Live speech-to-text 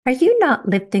Are you not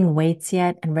lifting weights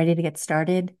yet and ready to get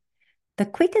started? The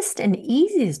quickest and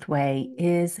easiest way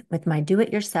is with my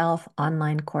do-it-yourself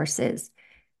online courses.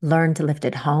 Learn to lift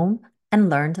at home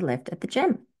and learn to lift at the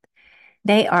gym.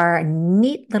 They are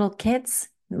neat little kits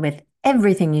with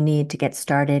everything you need to get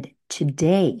started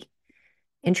today.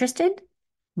 Interested?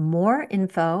 More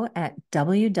info at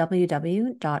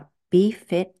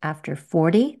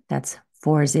www.befitafter40, that's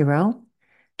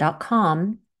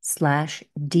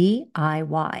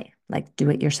 40.com/DIY, like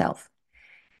do it yourself.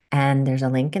 And there's a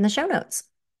link in the show notes.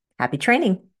 Happy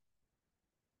training.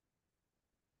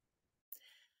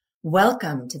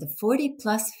 Welcome to the 40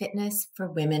 Plus Fitness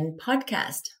for Women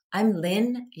podcast. I'm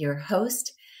Lynn, your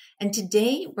host, and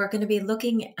today we're going to be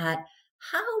looking at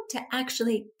how to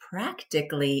actually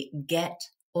practically get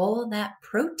all that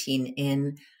protein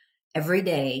in every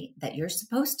day that you're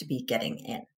supposed to be getting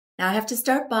in. Now, I have to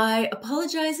start by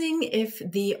apologizing if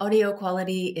the audio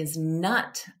quality is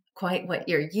not quite what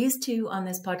you're used to on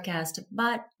this podcast,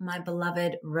 but my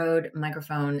beloved Rode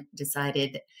microphone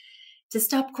decided to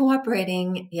stop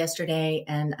cooperating yesterday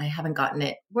and I haven't gotten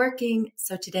it working.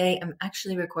 So today I'm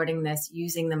actually recording this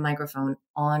using the microphone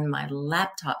on my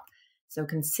laptop. So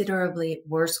considerably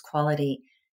worse quality,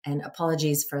 and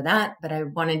apologies for that, but I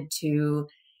wanted to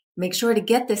make sure to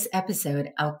get this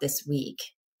episode out this week.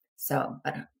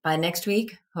 But by next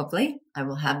week, hopefully I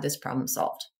will have this problem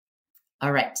solved.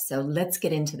 All right, so let's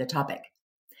get into the topic.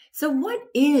 So what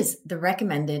is the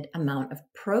recommended amount of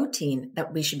protein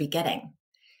that we should be getting?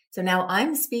 So now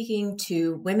I'm speaking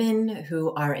to women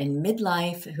who are in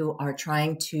midlife, who are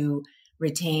trying to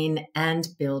retain and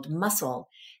build muscle.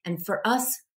 And for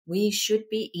us, we should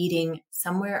be eating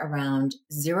somewhere around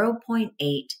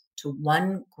 0.8 to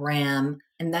 1 gram,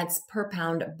 and that's per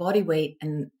pound of body weight.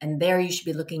 And there you should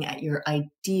be looking at your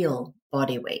ideal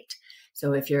body weight.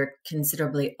 So if you're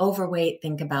considerably overweight,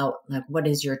 think about like, what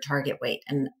is your target weight?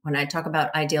 And when I talk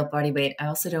about ideal body weight, I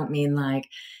also don't mean like,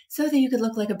 so that you could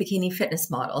look like a bikini fitness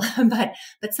model, but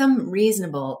some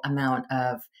reasonable amount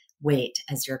of weight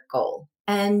as your goal.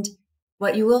 And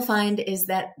what you will find is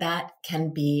that that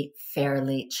can be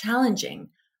fairly challenging.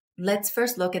 Let's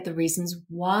first look at the reasons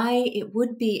why it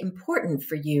would be important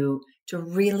for you to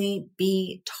really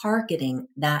be targeting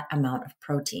that amount of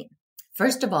protein.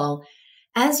 First of all,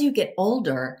 as you get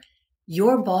older,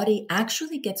 your body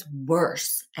actually gets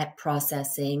worse at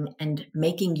processing and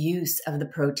making use of the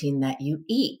protein that you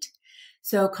eat.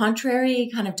 So contrary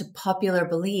kind of to popular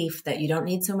belief that you don't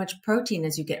need so much protein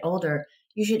as you get older,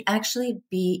 you should actually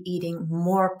be eating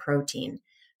more protein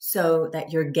so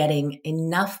that you're getting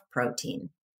enough protein.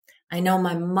 I know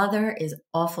my mother is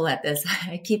awful at this.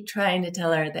 I keep trying to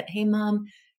tell her that, hey, mom,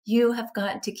 you have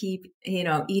got to keep,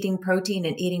 eating protein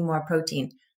and eating more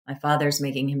protein. My father's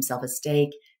making himself a steak.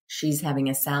 She's having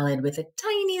a salad with a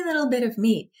tiny little bit of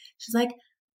meat. She's like,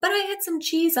 but I had some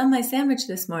cheese on my sandwich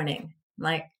this morning. I'm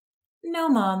like, no,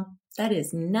 mom, that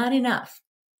is not enough.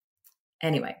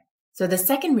 Anyway, so the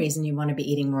second reason you want to be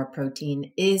eating more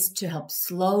protein is to help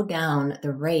slow down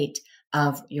the rate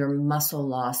of your muscle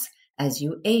loss as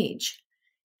you age.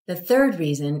 The third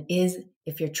reason is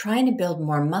if you're trying to build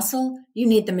more muscle, you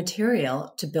need the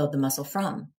material to build the muscle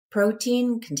from.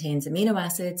 Protein contains amino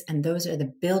acids, and those are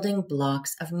the building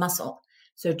blocks of muscle.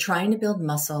 So trying to build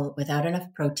muscle without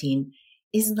enough protein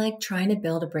is like trying to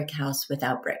build a brick house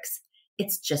without bricks.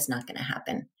 It's just not going to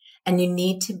happen. And you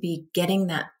need to be getting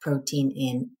that protein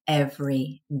in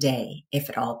every day, if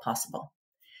at all possible.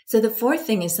 So the fourth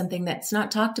thing is something that's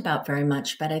not talked about very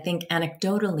much, but I think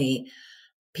anecdotally,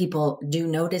 people do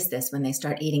notice this when they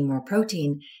start eating more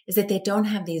protein, is that they don't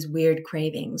have these weird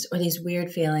cravings or these weird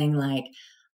feeling like,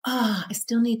 I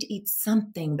still need to eat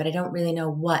something, but I don't really know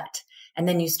what. And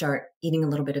then you start eating a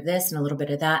little bit of this and a little bit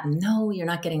of that. And no, you're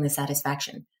not getting the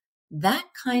satisfaction. That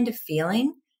kind of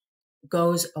feeling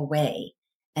goes away.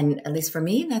 And at least for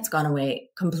me, that's gone away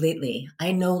completely.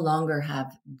 I no longer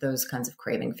have those kinds of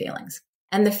craving feelings.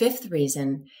 And the fifth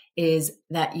reason is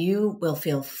that you will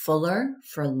feel fuller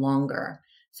for longer.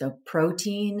 So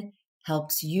protein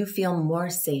helps you feel more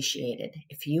satiated.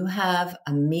 If you have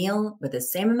a meal with the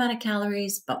same amount of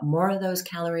calories, but more of those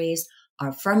calories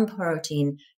are from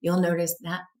protein, you'll notice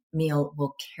that meal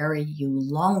will carry you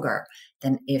longer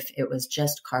than if it was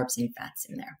just carbs and fats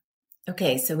in there.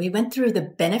 Okay, so we went through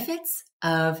the benefits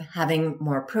of having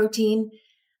more protein.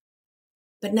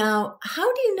 But now,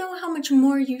 how do you know how much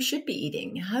more you should be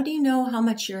eating? How do you know how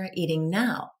much you're eating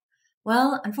now?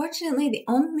 Well, unfortunately, the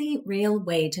only real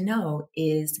way to know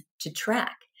is to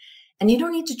track. And you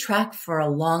don't need to track for a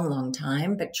long, long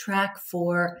time, but track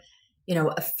for,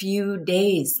 a few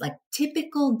days, like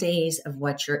typical days of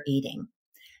what you're eating.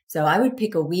 So I would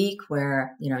pick a week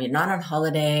where, you're not on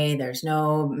holiday, there's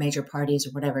no major parties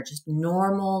or whatever, just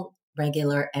normal,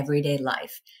 regular, everyday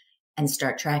life, and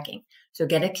start tracking. So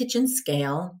get a kitchen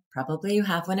scale. Probably you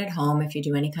have one at home if you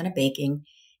do any kind of baking,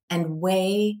 and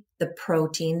weigh the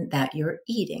protein that you're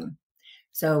eating.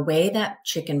 So weigh that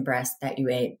chicken breast that you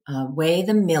ate, weigh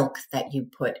the milk that you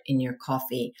put in your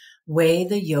coffee, weigh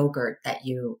the yogurt that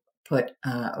you put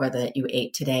or that you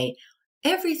ate today.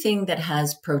 Everything that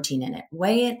has protein in it,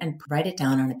 weigh it and write it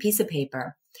down on a piece of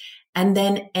paper, and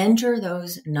then enter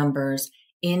those numbers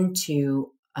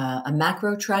into a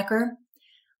macro tracker.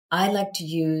 I like to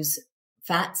use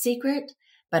Fat Secret,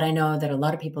 but I know that a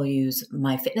lot of people use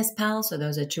MyFitnessPal. So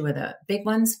those are two of the big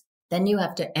ones. Then you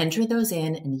have to enter those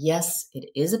in. And yes, it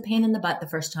is a pain in the butt the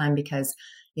first time because,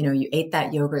 you ate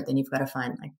that yogurt, then you've got to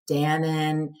find like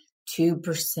Dannon,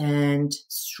 2%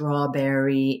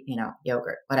 strawberry,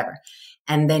 yogurt, whatever.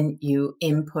 And then you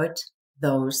input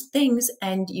those things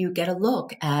and you get a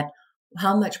look at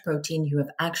how much protein you have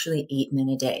actually eaten in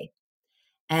a day.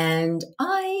 And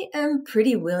I am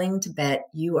pretty willing to bet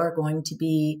you are going to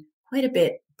be quite a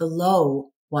bit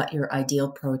below what your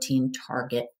ideal protein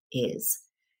target is.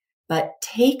 But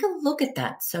take a look at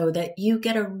that so that you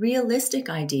get a realistic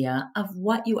idea of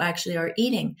what you actually are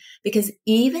eating. Because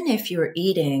even if you're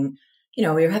eating,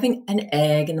 you're having an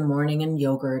egg in the morning and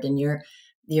yogurt, and you're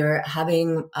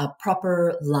having a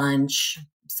proper lunch,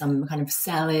 some kind of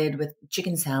salad with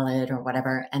chicken salad or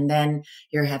whatever, and then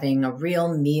you're having a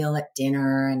real meal at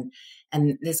dinner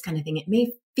and this kind of thing, it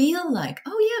may feel like,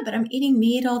 oh yeah, but I'm eating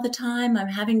meat all the time. I'm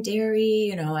having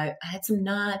dairy, I had some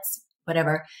nuts,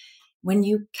 whatever. When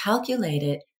you calculate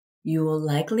it, you will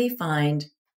likely find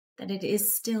that it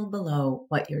is still below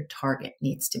what your target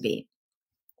needs to be.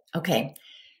 Okay.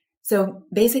 So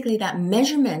basically that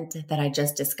measurement that I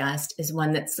just discussed is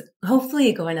one that's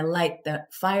hopefully going to light the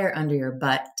fire under your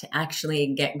butt to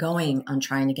actually get going on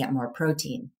trying to get more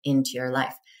protein into your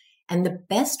life. And the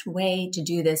best way to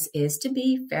do this is to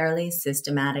be fairly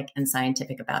systematic and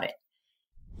scientific about it.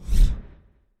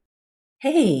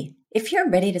 Hey, if you're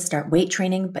ready to start weight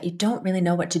training, but you don't really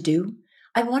know what to do,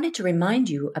 I wanted to remind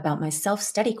you about my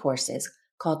self-study courses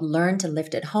called Learn to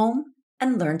Lift at Home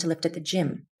and Learn to Lift at the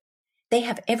Gym. They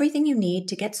have everything you need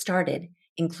to get started,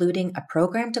 including a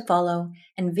program to follow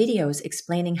and videos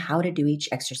explaining how to do each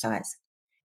exercise.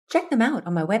 Check them out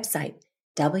on my website,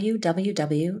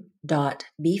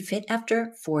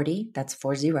 www.befitafter40, that's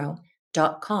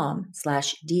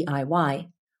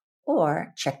 40.com/DIY,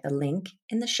 or check the link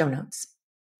in the show notes.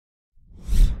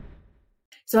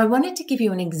 So I wanted to give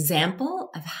you an example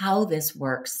of how this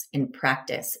works in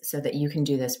practice so that you can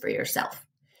do this for yourself.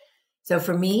 So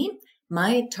for me,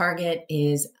 my target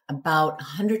is about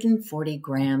 140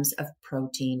 grams of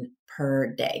protein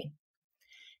per day.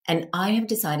 And I have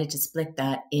decided to split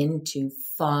that into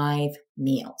 5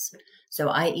 meals. So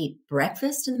I eat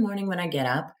breakfast in the morning when I get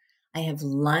up. I have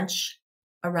lunch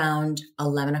around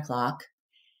 11 o'clock.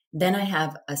 Then I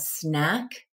have a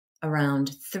snack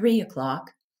around 3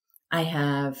 o'clock. I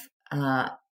have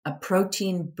a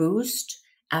protein boost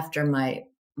after my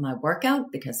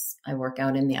workout because I work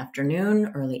out in the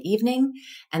afternoon, early evening,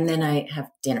 and then I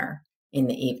have dinner in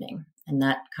the evening. And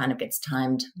that kind of gets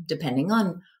timed depending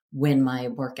on when my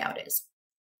workout is.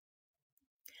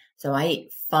 So I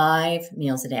eat 5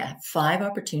 meals a day. I have 5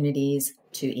 opportunities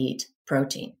to eat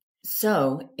protein.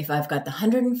 So if I've got the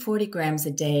 140 grams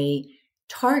a day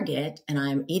target and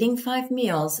I'm eating 5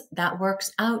 meals, that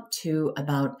works out to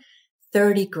about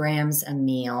 30 grams a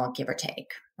meal, give or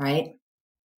take, right?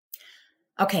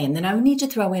 Okay, and then I need to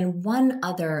throw in one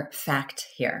other fact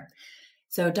here.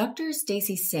 So Dr.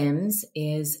 Stacy Sims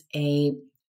is a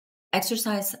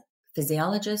exercise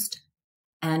physiologist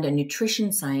and a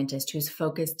nutrition scientist who's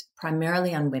focused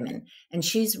primarily on women. And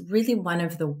she's really one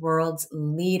of the world's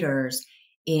leaders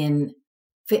in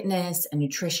fitness and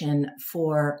nutrition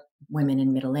for women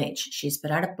in middle age. She's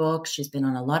put out a book. She's been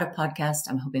on a lot of podcasts.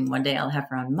 I'm hoping one day I'll have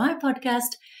her on my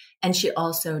podcast. And she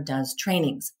also does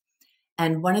trainings.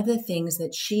 And one of the things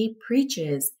that she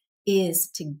preaches is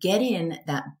to get in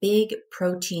that big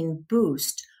protein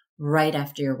boost right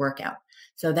after your workout.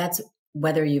 So that's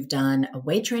whether you've done a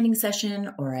weight training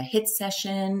session or a HIIT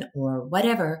session or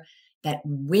whatever, that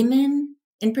women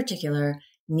in particular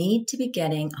need to be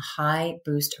getting a high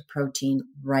boost of protein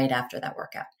right after that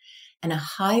workout. And a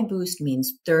high boost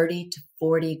means 30 to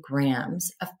 40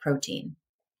 grams of protein.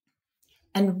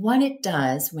 And what it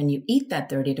does when you eat that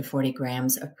 30 to 40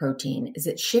 grams of protein is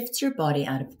it shifts your body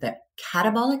out of the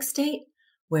catabolic state,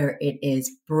 where it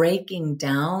is breaking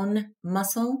down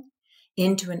muscle,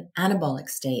 into an anabolic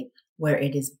state, where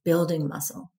it is building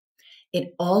muscle.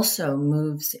 It also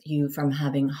moves you from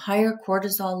having higher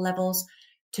cortisol levels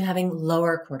to having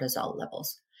lower cortisol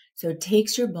levels. So it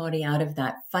takes your body out of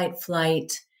that fight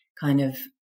flight kind of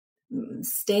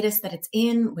status that it's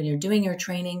in when you're doing your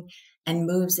training and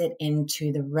moves it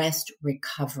into the rest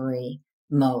recovery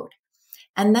mode.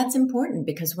 And that's important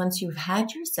because once you've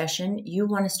had your session, you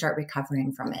want to start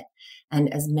recovering from it.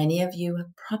 And as many of you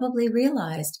have probably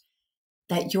realized,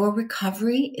 that your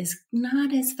recovery is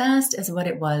not as fast as what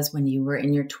it was when you were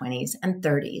in your 20s and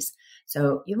 30s.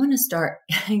 So you want to start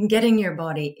getting your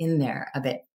body in there a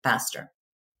bit faster.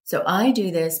 So I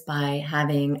do this by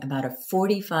having about a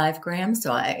 45 grams.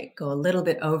 So I go a little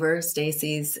bit over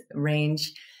Stacy's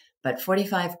range, but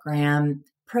 45-gram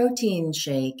protein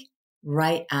shake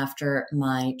right after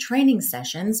my training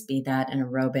sessions, be that an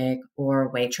aerobic or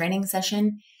weight training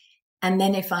session. And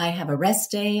then if I have a rest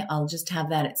day, I'll just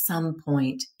have that at some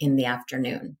point in the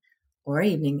afternoon or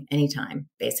evening, anytime,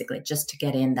 basically, just to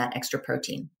get in that extra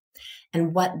protein.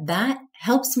 And what that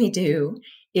helps me do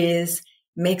is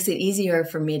makes it easier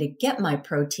for me to get my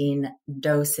protein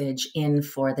dosage in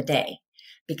for the day.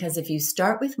 Because if you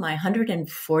start with my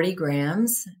 140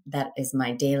 grams, that is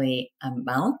my daily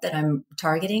amount that I'm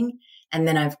targeting, and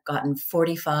then I've gotten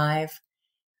 45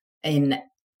 in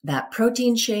that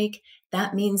protein shake,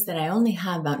 that means that I only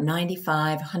have about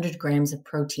 95, 100 grams of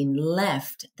protein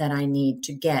left that I need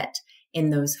to get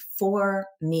in those 4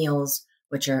 meals,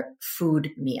 which are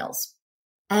food meals.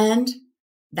 And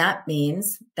that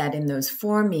means that in those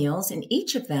 4 meals, in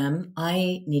each of them,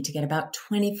 I need to get about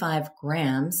 25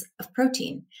 grams of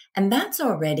protein. And that's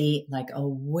already like a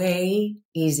way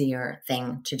easier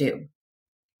thing to do.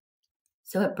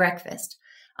 So at breakfast,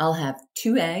 I'll have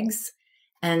 2 eggs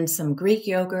and some Greek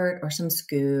yogurt or some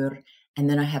skyr, and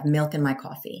then I have milk in my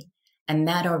coffee. And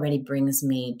that already brings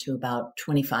me to about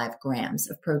 25 grams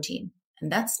of protein. And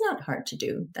that's not hard to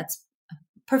do. That's a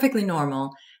perfectly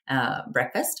normal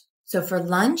breakfast. So for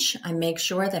lunch, I make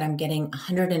sure that I'm getting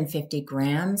 150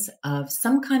 grams of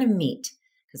some kind of meat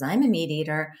because I'm a meat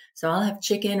eater. So I'll have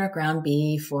chicken or ground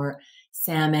beef or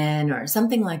salmon or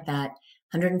something like that,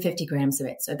 150 grams of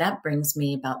it. So that brings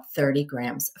me about 30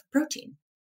 grams of protein.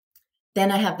 Then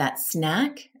I have that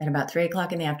snack at about 3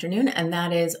 o'clock in the afternoon, and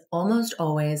that is almost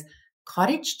always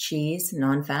cottage cheese,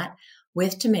 non-fat,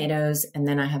 with tomatoes, and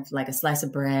then I have like a slice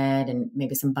of bread and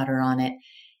maybe some butter on it.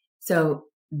 So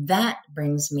that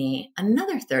brings me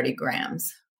another 30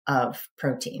 grams of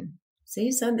protein.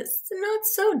 See, so it's not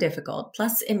so difficult.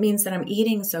 Plus, it means that I'm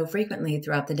eating so frequently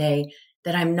throughout the day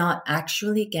that I'm not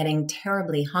actually getting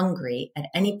terribly hungry at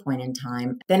any point in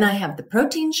time. Then I have the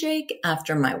protein shake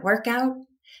after my workout.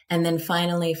 And then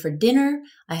finally for dinner,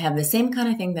 I have the same kind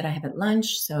of thing that I have at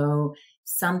lunch. So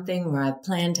something where I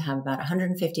plan to have about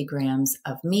 150 grams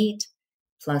of meat,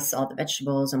 plus all the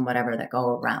vegetables and whatever that go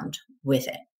around with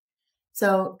it.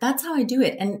 So that's how I do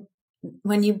it. And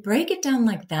when you break it down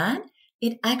like that,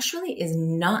 it actually is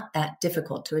not that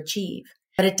difficult to achieve.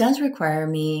 But it does require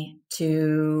me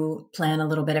to plan a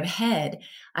little bit ahead.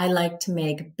 I like to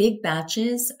make big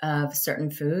batches of certain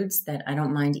foods that I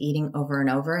don't mind eating over and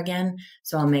over again.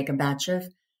 So I'll make a batch of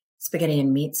spaghetti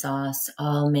and meat sauce.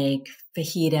 I'll make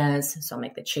fajitas. So I'll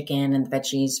make the chicken and the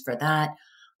veggies for that,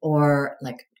 or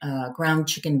like ground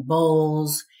chicken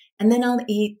bowls. And then I'll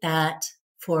eat that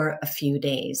for a few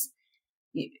days.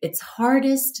 It's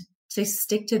hardest to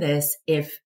stick to this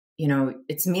if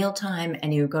it's mealtime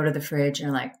and you go to the fridge and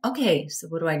you're like, okay, so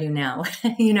what do I do now?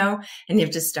 And you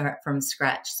have to start from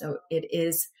scratch. So it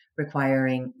is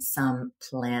requiring some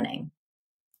planning.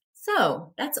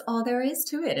 So that's all there is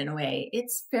to it in a way.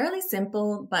 It's fairly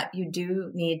simple, but you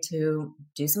do need to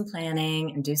do some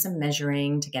planning and do some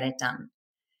measuring to get it done.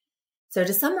 So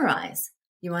to summarize,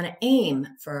 you want to aim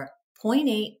for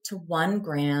 0.8 to 1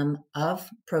 gram of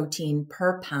protein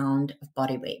per pound of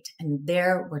body weight. And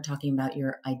there we're talking about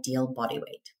your ideal body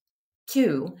weight.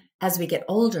 2, as we get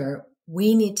older,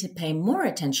 we need to pay more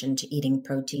attention to eating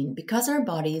protein because our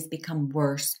bodies become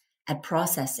worse at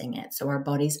processing it. So our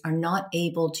bodies are not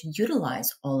able to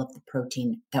utilize all of the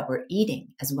protein that we're eating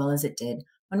as well as it did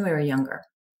when we were younger.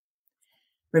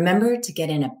 Remember to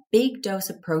get in a big dose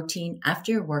of protein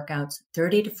after your workouts,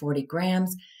 30 to 40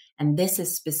 grams. And this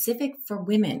is specific for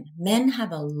women. Men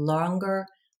have a longer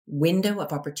window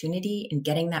of opportunity in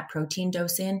getting that protein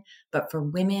dose in, but for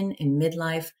women in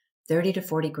midlife, 30 to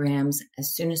 40 grams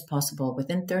as soon as possible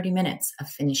within 30 minutes of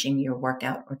finishing your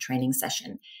workout or training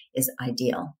session is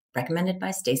ideal. Recommended by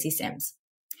Stacy Sims.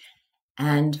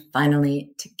 And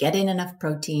finally, to get in enough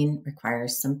protein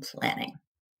requires some planning.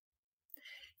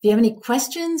 If you have any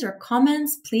questions or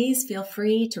comments, please feel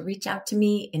free to reach out to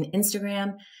me in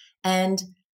Instagram. And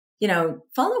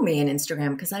follow me on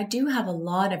Instagram because I do have a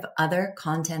lot of other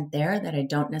content there that I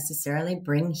don't necessarily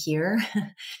bring here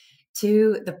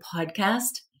to the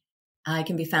podcast. I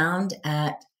can be found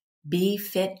at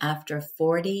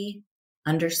BeFitAfter40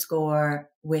 _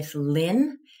 with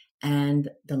Lynn, and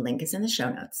the link is in the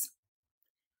show notes.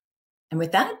 And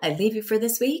with that, I leave you for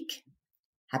this week.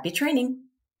 Happy training.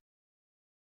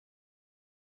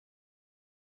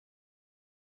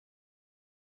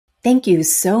 Thank you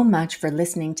so much for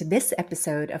listening to this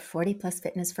episode of 40 Plus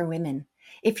Fitness for Women.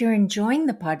 If you're enjoying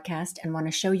the podcast and want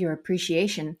to show your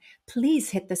appreciation, please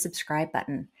hit the subscribe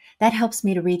button. That helps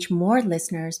me to reach more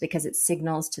listeners because it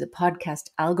signals to the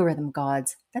podcast algorithm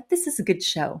gods that this is a good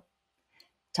show.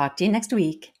 Talk to you next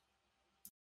week.